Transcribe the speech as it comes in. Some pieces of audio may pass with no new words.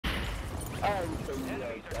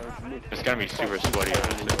It's gonna be super sweaty.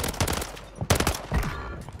 Enemy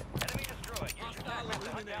destroyed. Use your tactics to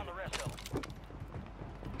hunt down the rest of them.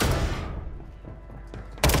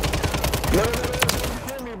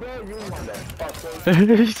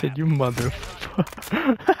 He said, "You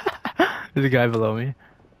motherfucker." There's a guy below me.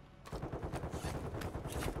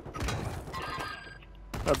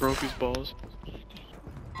 I broke his balls.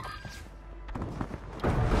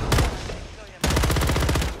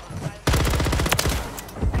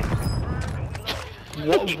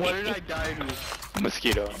 What did I die to?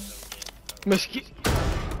 Mosquito. Mosquito.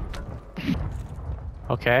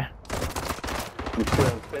 Okay.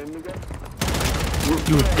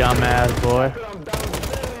 You dumbass boy.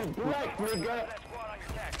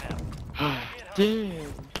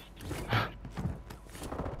 Damn.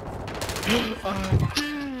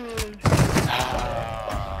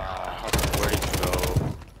 Where did you go?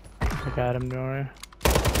 I got him, don't worry.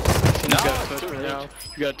 You gotta touch me now. You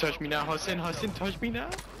gotta touch me now. Hassan, touch me now.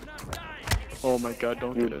 Oh my god,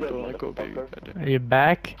 don't do that. Don't let go, baby. Are you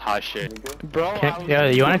back? Hot shit. Bro, Yo,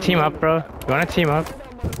 you wanna team up, bro? You wanna team up?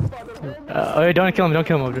 Oh, don't kill him,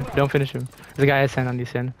 Odra. Don't finish him. There's a guy at Sen on the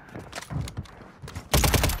Sen.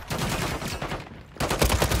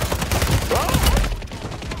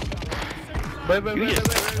 Wait.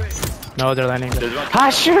 No, they're landing. Ah,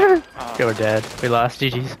 sure! Okay, we're dead. We lost.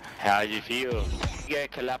 GG's. How you feel? Yeah,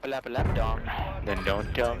 clap, dong. Then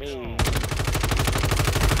don't tell me.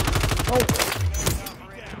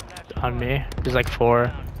 On me. There's like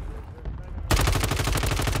 4.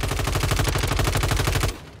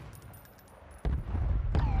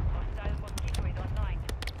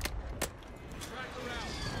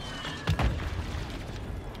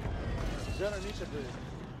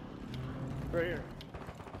 Right here.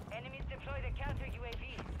 Enemies deploy the counter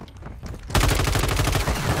UAV.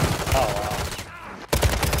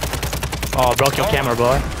 Oh, broke your camera,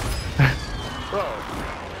 boy. Bro.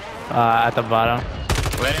 At the bottom.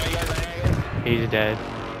 Wait, He's dead.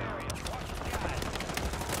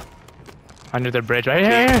 Under the bridge, right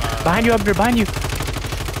here. Behind you, up there, behind you.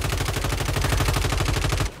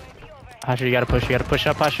 Usher, you gotta push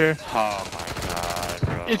up, Usher. Oh my god,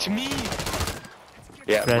 bro. It's me.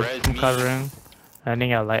 Yeah, Res, res I'm me. covering.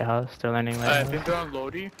 Landing at lighthouse. They're landing I lighthouse. think they're on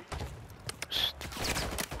Lodi.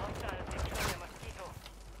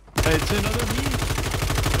 It's another me.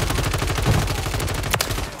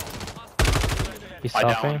 He's I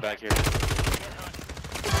down one stopping. back here.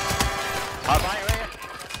 Behind right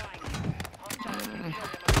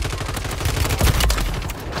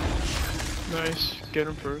here. Nice. Get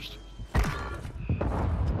him first.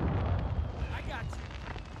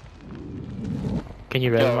 Can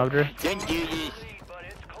you res him, Abdur? Thank you. But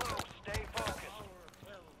it's close. Stay focused.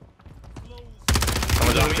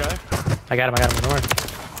 Someone's on me. I got him, don't worry.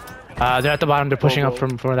 They're at the bottom. They're pushing up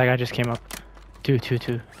from where that guy just came up. Two. Hostile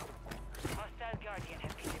Guardian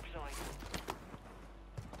has been deployed.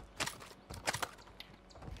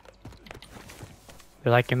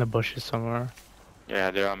 They're like in the bushes somewhere.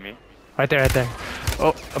 Yeah, they're on me. Right there.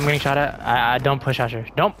 Oh, I'm getting shot at. I don't push Usher.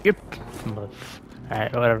 Don't. Yep.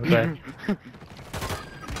 Alright, whatever. Go ahead.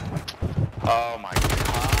 Oh my god, man.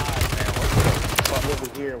 What the fuck? Over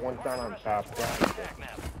here, one down on top.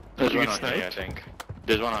 There's You one get on me, I sniped? think.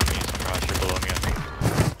 There's one on me, some roster below me, I think.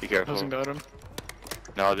 Be careful. Hasn't got him.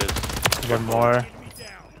 No, there's One more.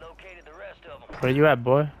 Located the rest of them. Where are you at,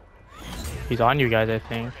 boy? He's on you guys, I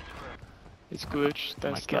think. It's glitched. Oh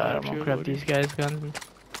my That's god, I'm not gonna pure grab Lodi. these guys' guns.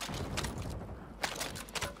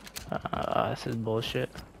 This is bullshit.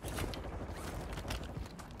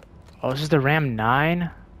 Oh, this is the Ram 9?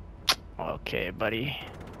 Okay, buddy.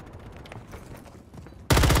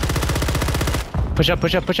 Push up.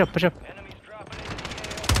 Enemies dropping into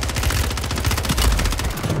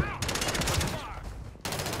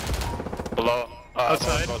the below.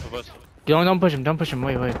 Outside. Both of us. Don't push him,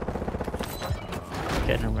 wait.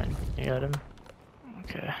 Okay, never mind. You got him.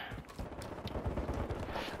 Okay.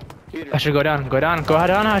 Usher, go down,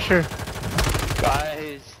 Usher.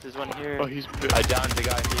 Guys, there's one here. Oh, he's I downed the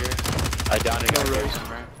guy here. I downed the guy here Right.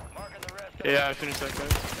 somewhere. marking the rest of Yeah, I finished that guy.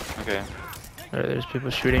 Okay. There's people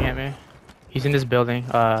shooting at me. He's in this building.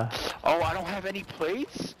 Oh, I don't have any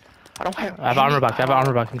plates? I don't have I have armor box.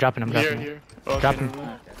 I'm dropping him. Here. Oh, Drop okay, him. never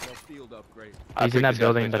mind. He's in that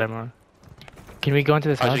building that I'm on. Can we go into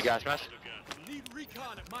this How's house? your gas mask?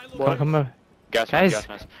 Come up. Gas Guys, mask, gas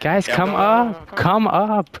mask. guys, Yeah, come go, up. go. Come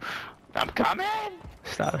up. I'm coming!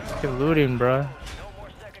 Stop fucking looting, bro. no more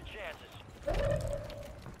second chances.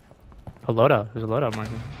 A loadout. There's a loadout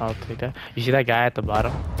marking. I'll take that. You see that guy at the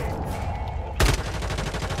bottom?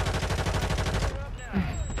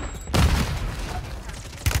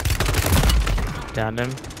 Downed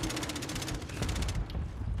him.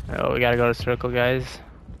 Oh, we gotta go to circle, guys.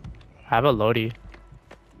 I have a Lodi.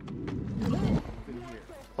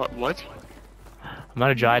 What? I'm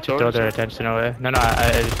gonna try to throw their attention away. No,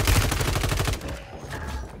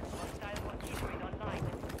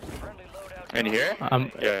 In here?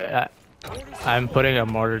 Yeah. I'm putting a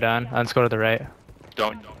mortar down. Let's go to the right.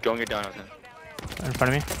 Don't get down with him. In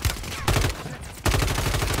front of me.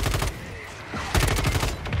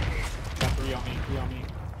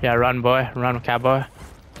 Yeah, run, boy. Run, cowboy.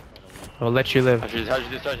 We'll let you live. How's this?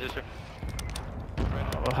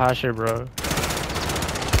 Oh, Hasher, bro.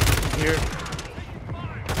 Here.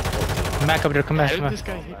 Come back up here. Come back. How Come did this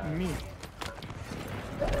back. guy hit me?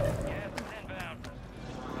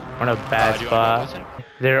 We're in a bad spot.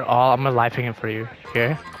 They're all. I'm lifing it for you.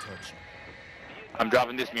 Here. I'm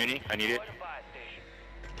dropping this muni. I need it.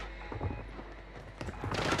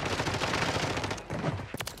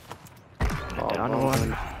 Down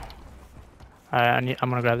one. Alright, I'm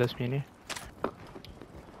gonna grab this muni.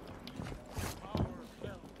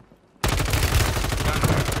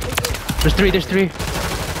 There's three.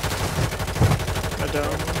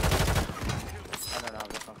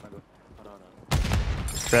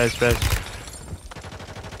 Res. Yeah,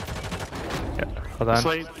 hold on. I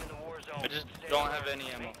just don't have any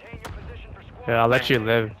ammo. Yeah, I'll let you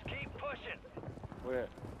live.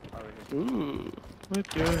 Ooh. What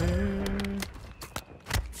the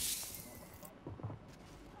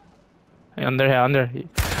heck? Under.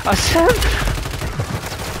 Awesome!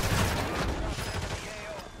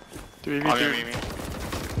 3v3. Me.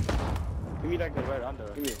 Give me like the right under.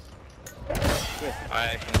 Give me.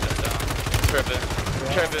 I can step down. Tripping.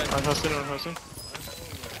 I'm hustling.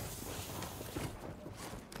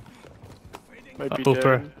 Might be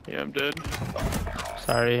Ooper. dead. Yeah, I'm dead.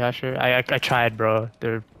 Sorry, Asher. I tried, bro.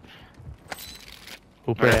 They're...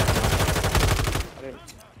 Ooper. I didn't.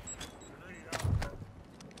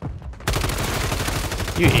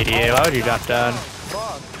 You idiot. Why would you drop down?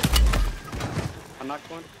 Fuck. I knocked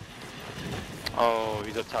one. Oh,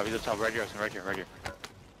 he's up top. Right here.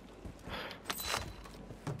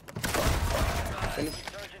 Finish.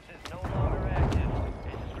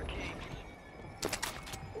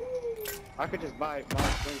 I could just buy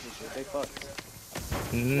strings and shit. They fucked.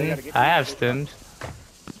 I have stims.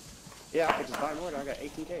 Yeah, I could just buy more. I got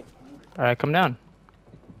 18k. Alright, come down.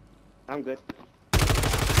 I'm good.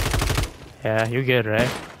 Yeah, you good, right?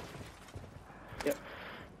 Yep.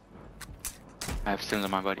 I have still in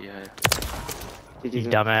my body. Yeah. You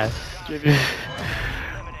dumbass.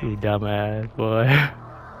 You dumbass, boy.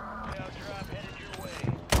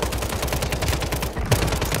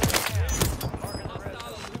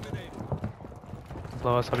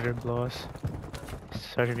 Blow us, Hugger, blow us.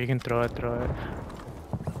 Sorry, if you can throw it. Oh,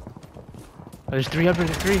 there's three up there,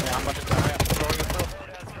 there's three. Yeah, I'm about to die. I'm throwing myself.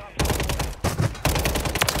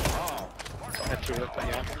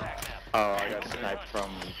 Oh, I got sniped from.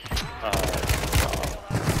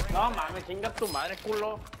 No mames, chinga tu madre, culo.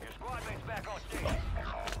 Your squad mate's back on station.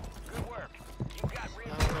 Good work. You got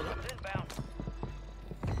reinforcements inbound.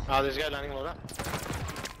 Oh, there's a guy landing low down.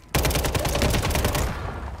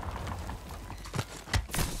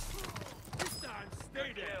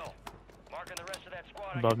 Marking the rest of that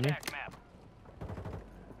squad Above on me. your attack map.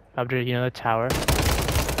 Up there, you know the tower.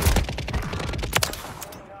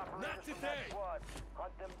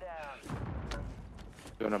 Hunt them down.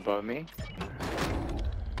 Doing above me.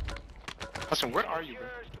 Listen, where are you, bro?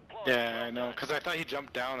 Yeah, I know, because I thought he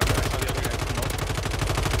jumped down and I saw the other guy come up.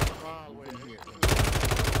 Oh, wait.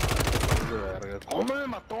 ¿Cómo me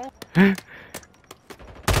mató?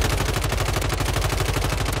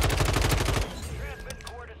 Transmitting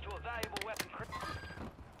coordinates to a valuable weapon.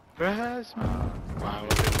 Wow.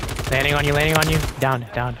 Landing on you. Down.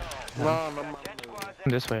 No.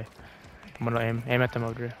 This way. I'm gonna aim at them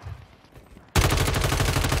over here.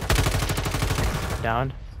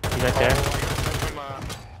 Down. You right there?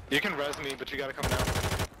 You can res me, but you gotta come down.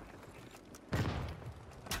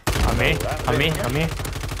 On me.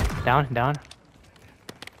 Down.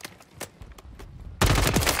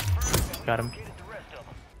 Got him.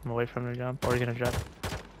 I'm away from the jump, or he's gonna drop.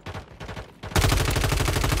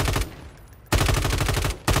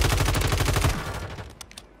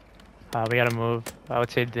 We gotta move. I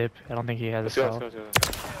would say dip. I don't think he has a cell. Let's go.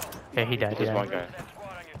 Yeah, he died. There's one guy.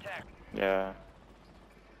 Yeah.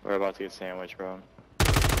 We're about to get sandwiched, bro.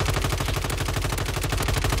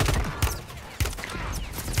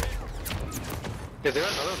 Is there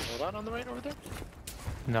another loadout on the right over there?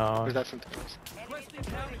 No. Or is that something else?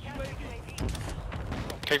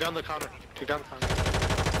 Take down the counter.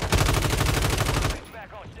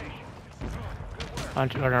 On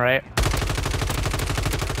the right.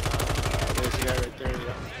 the guy right there,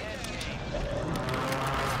 yeah.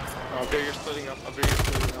 Oh, there you're splitting up. Up there you're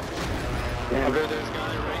splitting up. Up there, there's a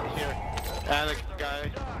guy right here. And a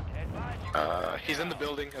guy. He's in the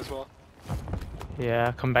building as well.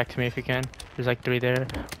 Yeah, come back to me if you can. There's like 3 there.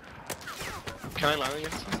 Can I land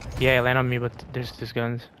against him? Yeah, land on me, but there's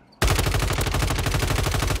guns.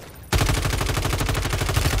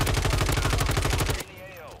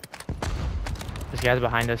 There's guys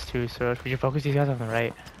behind us too, so we should focus these guys on the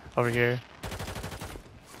right. Over here.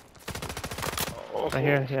 Oh, Right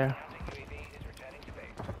here, yeah.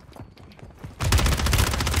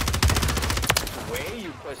 Way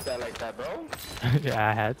you pushed that like that, bro. Yeah,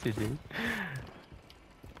 I had to, dude.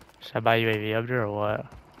 Should I buy UAV up there or what?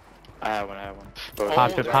 I have one, I have one. Oh,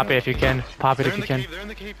 Pop it if you can. Pop it They're if in you the can. cave, they're in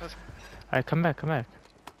the cave. Alright, come back, come back.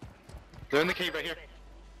 They're in the cave right here.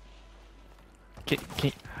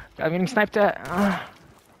 I'm getting sniped at.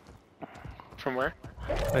 From where?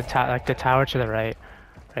 Like the tower to the right.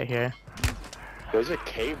 Right here. There's a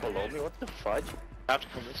cave below me, what the fudge? I have to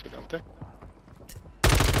come this way, don't they?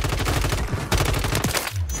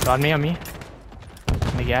 On me.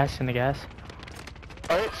 In the gas,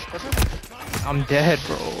 Alright, what's up? I'm dead,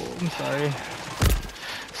 bro. I'm sorry.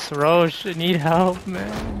 Srosh, I need help,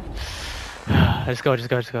 man. Let's go.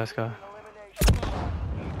 Damn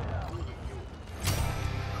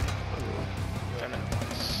it.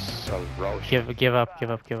 So roach. Give up.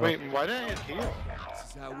 Wait, why did I get heal?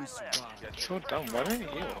 It's so dumb, why did I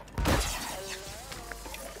heal?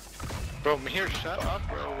 Bro, Mahir, shut up,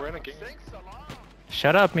 bro. We're in a game.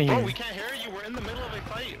 Shut up, me. Bro, we can't hear you. We're in the middle of a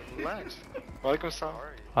fight. Relax. Walaikum salam.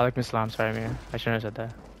 Walaikum salam. Sorry, Mir. I shouldn't have said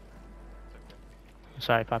that.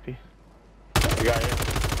 Sorry, Poppy. You got it.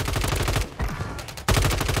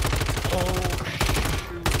 Oh,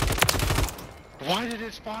 shoot. Why did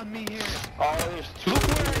it spawn me here? Oh, there's 2. Look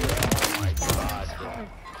where I am. Oh my god, bro.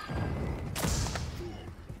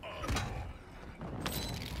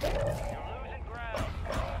 You're losing ground.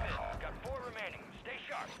 Got 4 remaining. Stay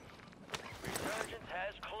sharp. Resurgence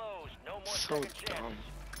has closed. No more So second dumb. chances.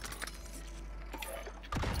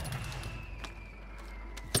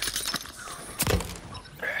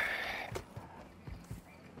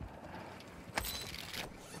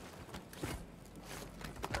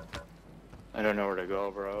 I don't know where to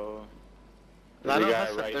go, bro. I don't There's a guy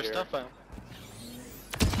have right there's here. stuff out.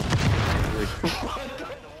 In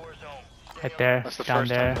the war zone. Right there. That's the Down first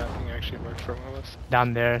there. time that thing actually worked for one of us.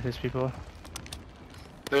 Down there. There's people.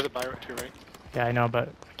 There's a buy right to your right. Yeah, I know, but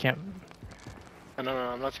I can't. No,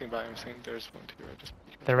 I'm not saying buy, I'm saying there's one to your right. Just...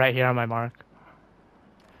 They're right here on my mark.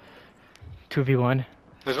 2v1.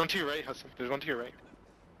 There's one to your right, Hudson. There's one to your right.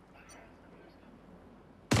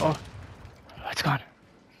 Oh, it's gone.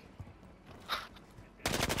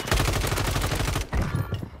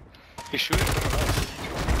 He's shooting someone else.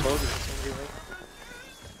 I told you it's gonna be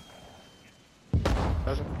right.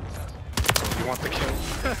 Doesn't. Oh, you want the kill?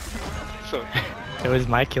 So. It was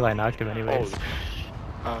my kill. I knocked him anyways.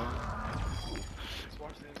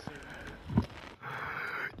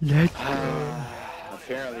 Let's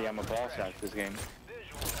Apparently I'm a boss at this game.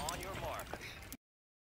 Visual on